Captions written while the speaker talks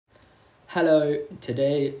Hello,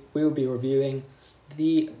 today we will be reviewing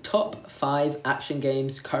the top 5 action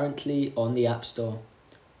games currently on the App Store.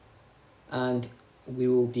 And we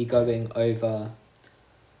will be going over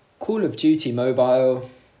Call of Duty Mobile,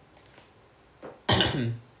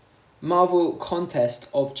 Marvel Contest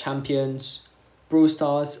of Champions, Brawl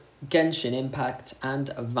Stars, Genshin Impact, and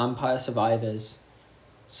Vampire Survivors.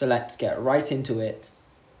 So let's get right into it.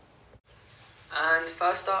 And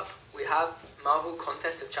first up, we have Marvel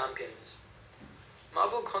Contest of Champions.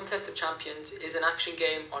 Marvel Contest of Champions is an action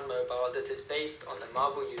game on mobile that is based on the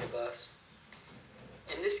Marvel Universe.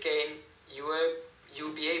 In this game, you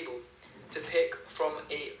will be able to pick from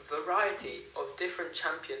a variety of different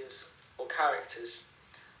champions or characters,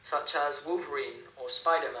 such as Wolverine or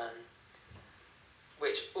Spider-Man,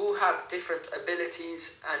 which all have different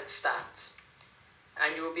abilities and stats,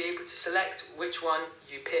 and you will be able to select which one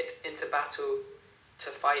you pit into battle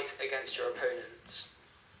to fight against your opponents.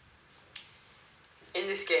 In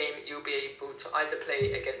this game, you'll be able to either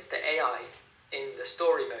play against the AI in the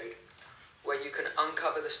story mode, where you can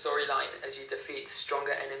uncover the storyline as you defeat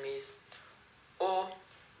stronger enemies, or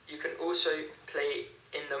you can also play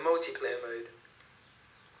in the multiplayer mode,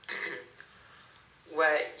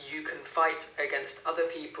 where you can fight against other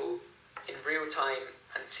people in real time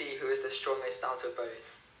and see who is the strongest out of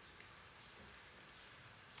both.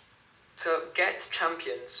 To get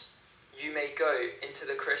champions, you may go into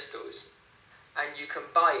the crystals, and you can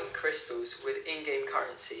buy crystals with in-game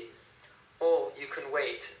currency, or you can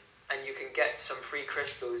wait and you can get some free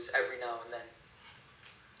crystals every now and then.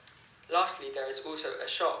 Lastly, there is also a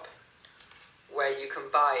shop where you can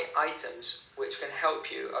buy items which can help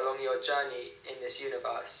you along your journey in this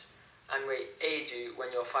universe and will aid you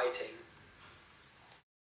when you're fighting.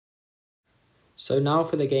 So now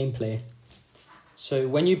for the gameplay. So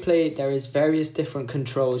when you play, there is various different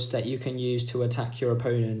controls that you can use to attack your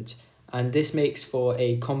opponent, and this makes for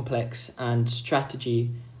a complex and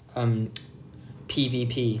strategy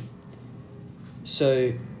PvP.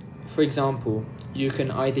 So, for example, you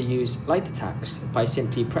can either use light attacks by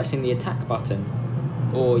simply pressing the attack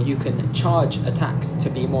button, or you can charge attacks to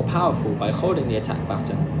be more powerful by holding the attack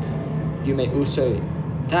button. You may also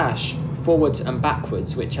dash forwards and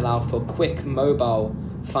backwards, which allow for quick mobile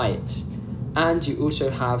fights. And you also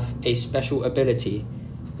have a special ability,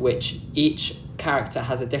 which each character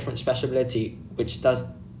has a different special ability which does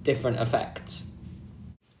different effects.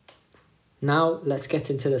 Now let's get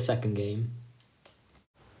into the second game.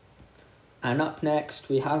 And up next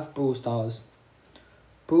we have Brawl Stars.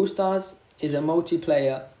 Brawl Stars is a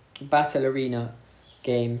multiplayer battle arena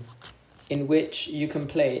game in which you can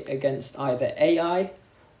play against either AI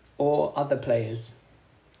or other players.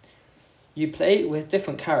 You play with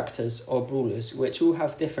different characters or brawlers which all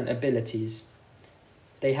have different abilities.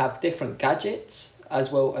 They have different gadgets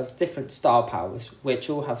as well as different star powers which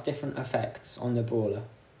all have different effects on the brawler.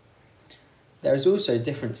 There is also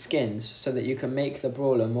different skins so that you can make the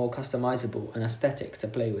brawler more customizable and aesthetic to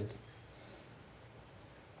play with.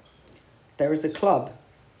 There is a club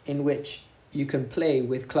in which you can play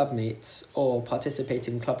with clubmates or participate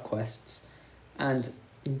in club quests and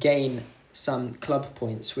gain some club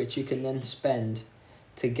points which you can then spend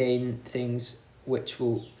to gain things which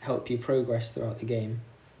will help you progress throughout the game.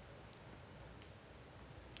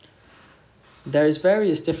 There is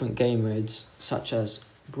various different game modes such as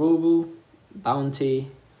Brawl,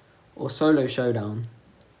 Bounty, or Solo Showdown.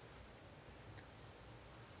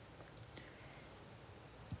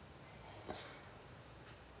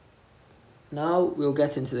 Now we'll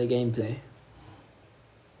get into the gameplay.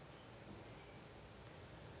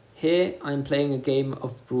 Here I'm playing a game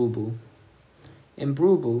of Brawl Ball. In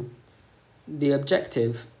Brawl Ball, the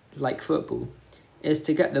objective, like football, is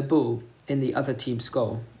to get the ball in the other team's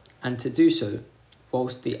goal, and to do so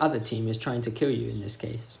whilst the other team is trying to kill you in this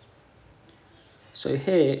case. So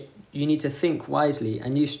here you need to think wisely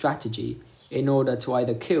and use strategy in order to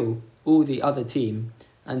either kill all the other team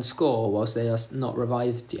and score whilst they are not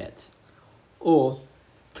revived yet, or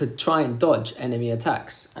to try and dodge enemy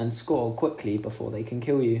attacks and score quickly before they can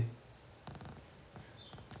kill you.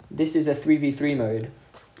 This is a 3v3 mode,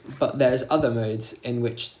 but there's other modes in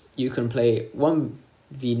which you can play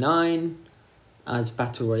 1v9 as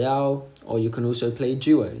Battle Royale, or you can also play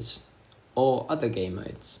duos or other game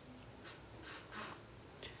modes.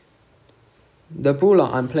 The brawler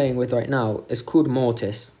I'm playing with right now is called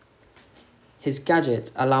Mortis. His gadget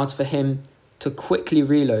allows for him to quickly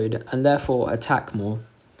reload and therefore attack more,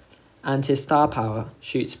 and his star power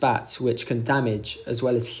shoots bats which can damage as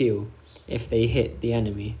well as heal if they hit the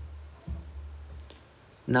enemy.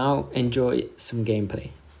 Now enjoy some gameplay.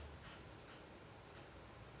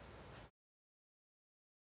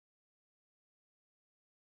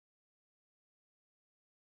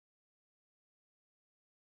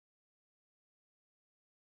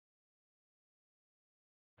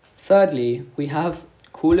 Thirdly, we have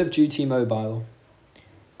Call of Duty Mobile.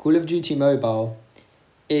 Call of Duty Mobile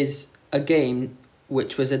is a game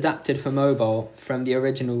which was adapted for mobile from the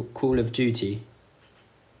original Call of Duty.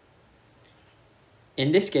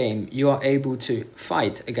 In this game, you are able to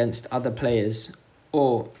fight against other players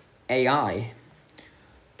or AI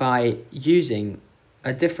by using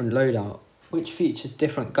a different loadout which features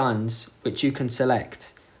different guns which you can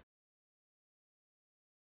select,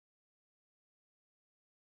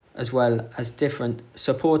 as well as different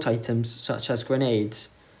support items such as grenades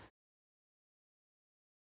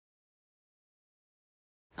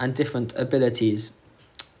and different abilities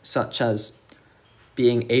such as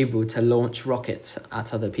being able to launch rockets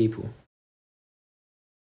at other people.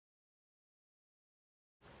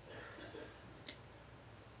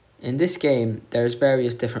 In this game, there's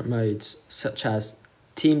various different modes such as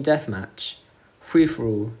Team Deathmatch,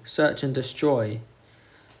 Free-for-all, Search and Destroy,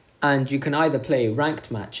 and you can either play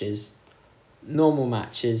ranked matches, normal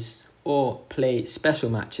matches, or play special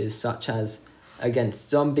matches such as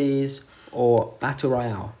against zombies or Battle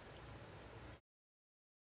Royale.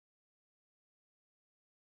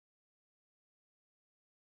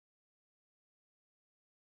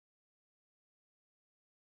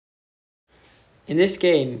 In this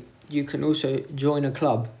game, you can also join a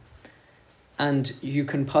club and you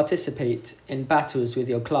can participate in battles with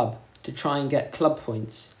your club to try and get club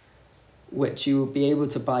points, which you will be able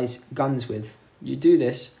to buy guns with. You do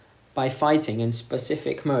this by fighting in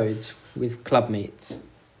specific modes with club mates.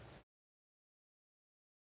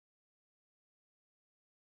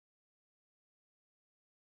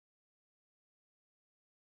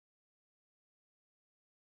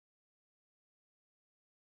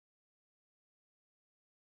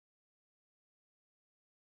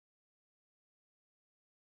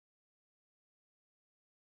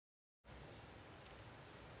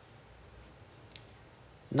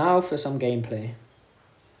 Now for some gameplay.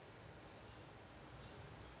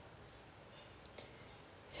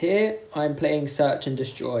 Here I'm playing Search and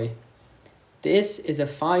Destroy. This is a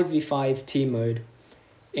 5v5 team mode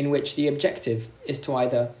in which the objective is to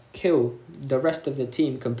either kill the rest of the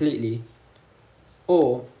team completely,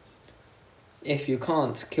 or if you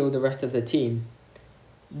can't kill the rest of the team,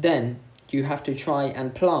 then you have to try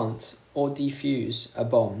and plant or defuse a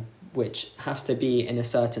bomb which has to be in a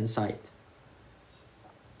certain site.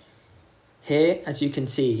 Here, as you can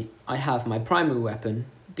see, I have my primary weapon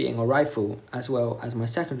being a rifle, as well as my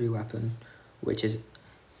secondary weapon, which is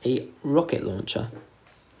a rocket launcher.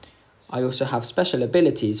 I also have special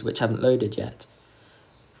abilities which haven't loaded yet,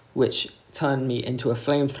 which turn me into a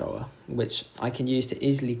flamethrower, which I can use to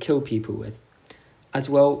easily kill people with, as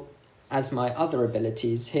well as my other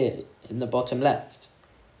abilities here in the bottom left,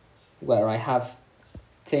 where I have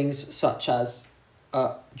things such as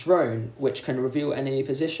a drone which can reveal enemy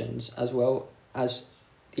positions, as well as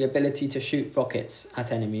the ability to shoot rockets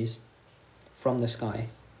at enemies from the sky.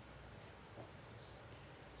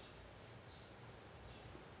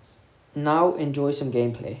 Now enjoy some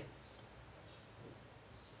gameplay.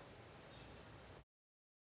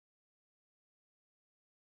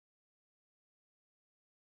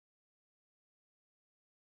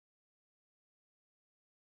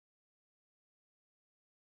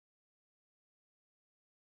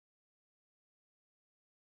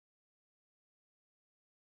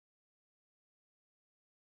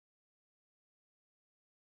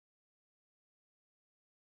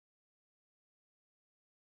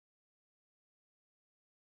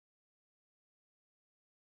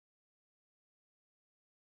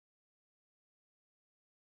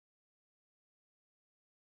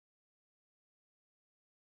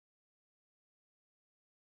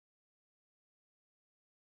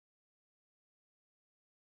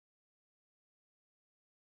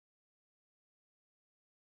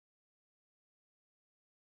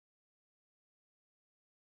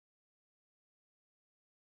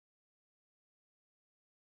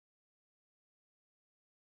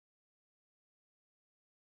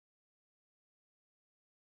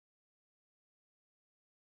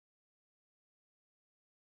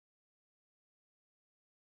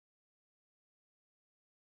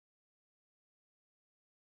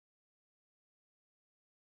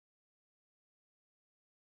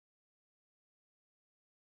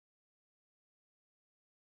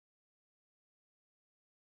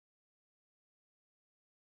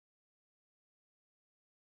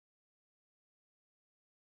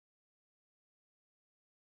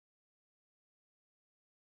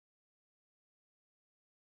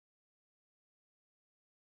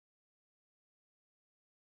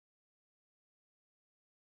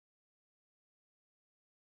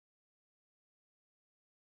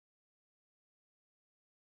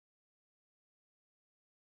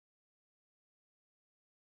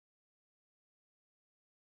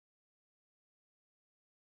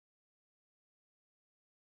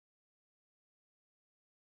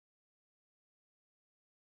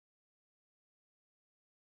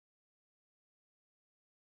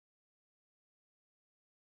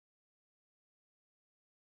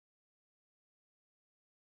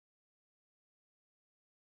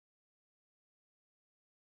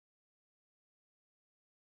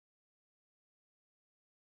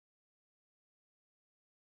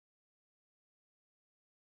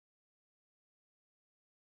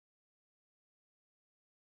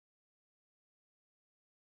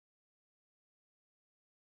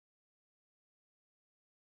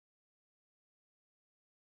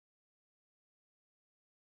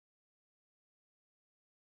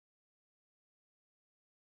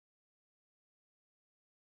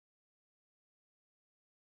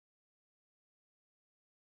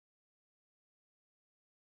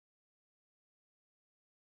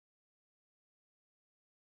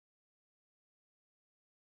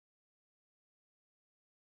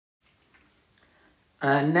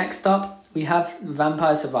 And next up, we have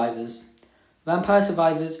Vampire Survivors. Vampire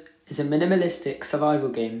Survivors is a minimalistic survival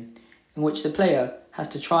game in which the player has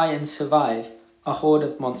to try and survive a horde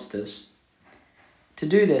of monsters. To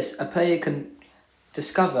do this, a player can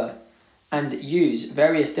discover and use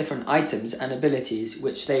various different items and abilities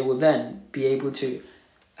which they will then be able to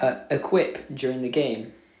equip during the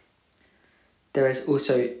game. There is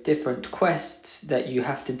also different quests that you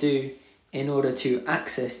have to do in order to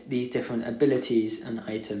access these different abilities and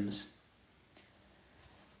items.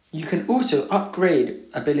 You can also upgrade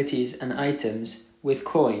abilities and items with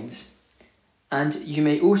coins, and you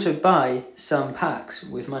may also buy some packs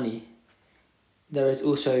with money. There is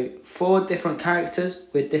also 4 different characters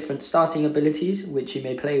with different starting abilities which you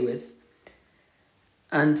may play with.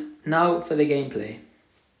 And now for the gameplay.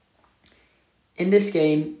 In this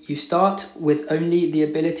game, you start with only the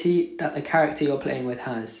ability that the character you're playing with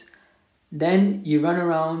has. Then you run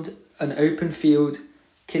around an open field,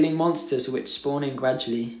 killing monsters which spawn in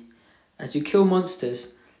gradually. As you kill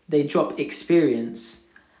monsters, they drop experience,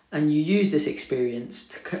 and you use this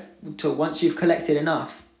experience to once you've collected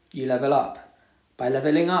enough, you level up. By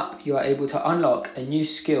leveling up, you are able to unlock a new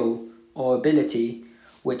skill or ability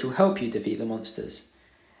which will help you defeat the monsters.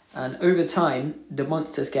 And over time, the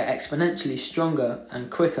monsters get exponentially stronger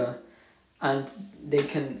and quicker, and they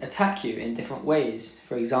can attack you in different ways.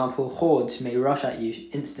 For example, hordes may rush at you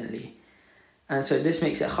instantly. And so this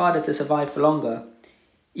makes it harder to survive for longer,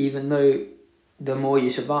 even though the more you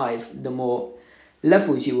survive, the more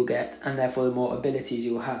levels you will get, and therefore the more abilities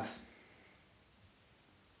you will have.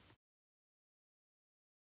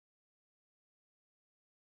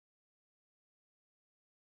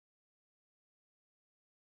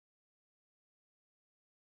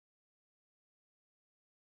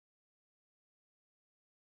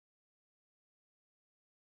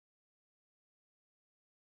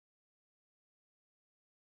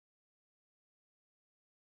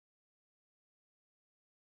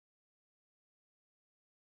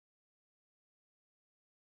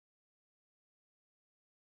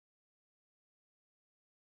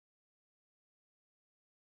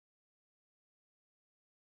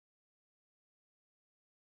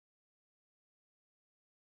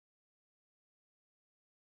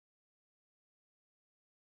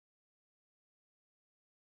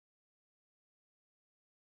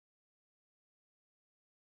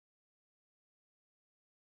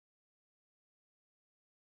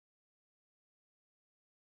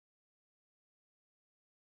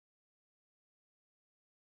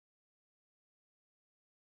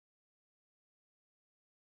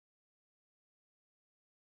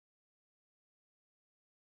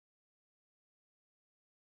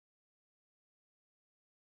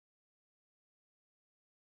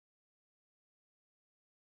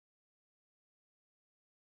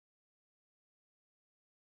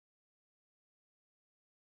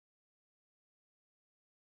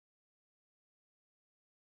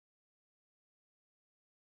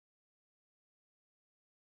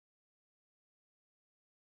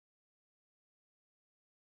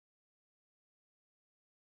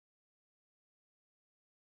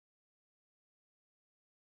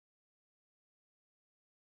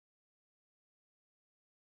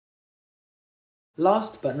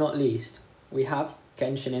 Last but not least, we have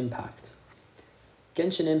Genshin Impact.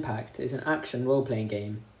 Genshin Impact is an action role-playing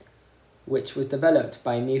game which was developed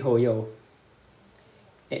by MiHoYo.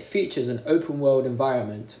 It features an open-world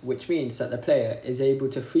environment, which means that the player is able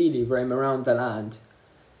to freely roam around the land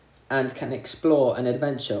and can explore and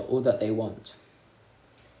adventure all that they want.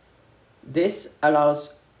 This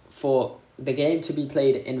allows for the game to be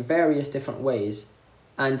played in various different ways,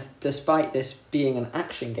 and despite this being an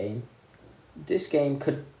action game, this game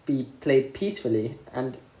could be played peacefully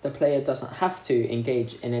and the player doesn't have to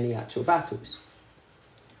engage in any actual battles.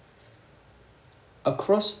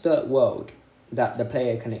 Across the world that the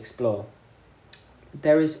player can explore,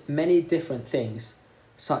 there is many different things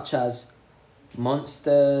such as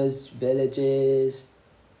monsters, villages,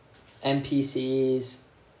 NPCs,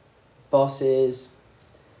 bosses,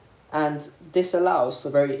 and this allows for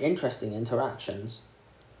very interesting interactions.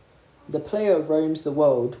 The player roams the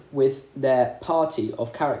world with their party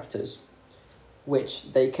of characters,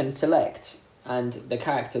 which they can select, and the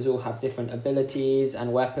characters all have different abilities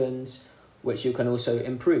and weapons, which you can also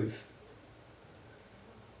improve.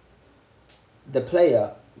 The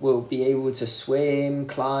player will be able to swim,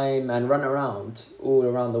 climb, and run around all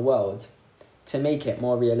around the world to make it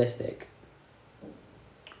more realistic.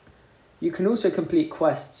 You can also complete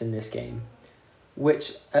quests in this game,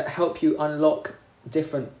 which help you unlock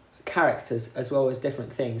different characters as well as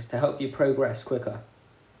different things to help you progress quicker.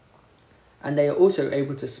 And they are also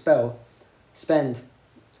able to spend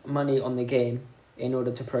money on the game in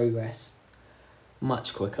order to progress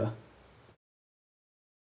much quicker.